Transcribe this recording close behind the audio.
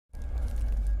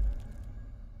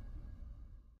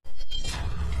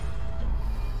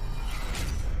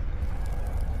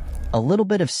A little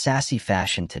bit of sassy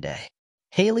fashion today.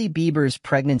 Hailey Bieber's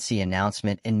pregnancy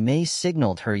announcement in May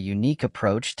signaled her unique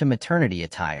approach to maternity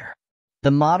attire.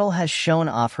 The model has shown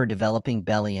off her developing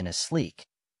belly in a sleek,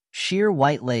 sheer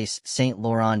white lace Saint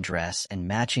Laurent dress and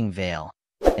matching veil,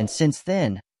 and since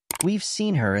then, we've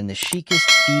seen her in the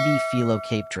chicest Phoebe Philo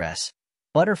cape dress,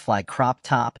 butterfly crop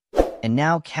top, and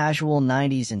now casual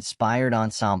 90s-inspired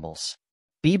ensembles.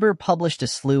 Bieber published a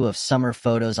slew of summer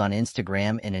photos on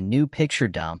Instagram in a new picture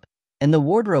dump, and the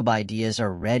wardrobe ideas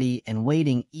are ready and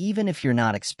waiting even if you're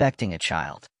not expecting a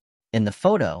child. In the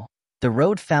photo, the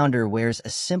Rhode founder wears a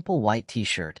simple white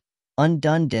t-shirt,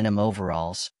 undone denim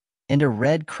overalls, and a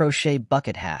red crochet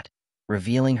bucket hat,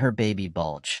 revealing her baby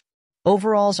bulge.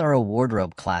 Overalls are a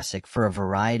wardrobe classic for a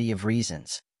variety of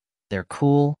reasons. They're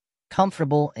cool,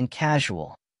 comfortable, and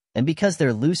casual, and because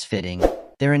they're loose-fitting,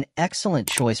 they're an excellent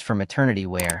choice for maternity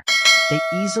wear. They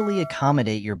easily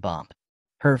accommodate your bump.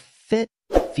 Her fit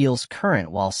feels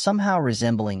current while somehow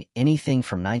resembling anything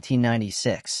from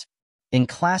 1996. In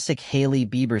classic Hailey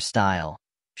Bieber style,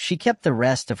 she kept the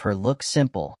rest of her look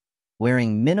simple,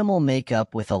 wearing minimal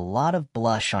makeup with a lot of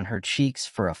blush on her cheeks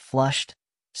for a flushed,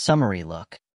 summery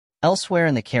look. Elsewhere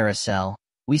in the carousel,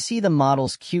 we see the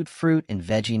model's cute fruit and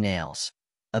veggie nails,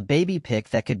 a baby pic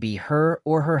that could be her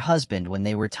or her husband when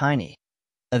they were tiny,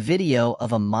 a video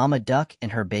of a mama duck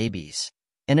and her babies,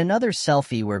 and another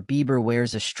selfie where Bieber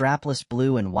wears a strapless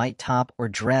blue and white top or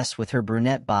dress with her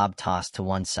brunette bob tossed to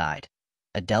one side,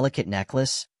 a delicate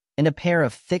necklace, and a pair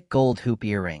of thick gold hoop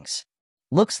earrings.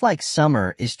 Looks like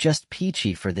summer is just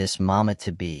peachy for this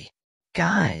mama-to-be.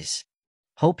 Guys,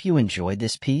 hope you enjoyed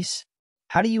this piece.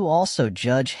 How do you also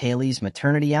judge Hailey's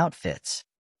maternity outfits?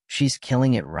 She's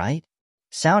killing it, right?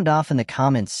 Sound off in the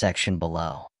comments section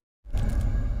below.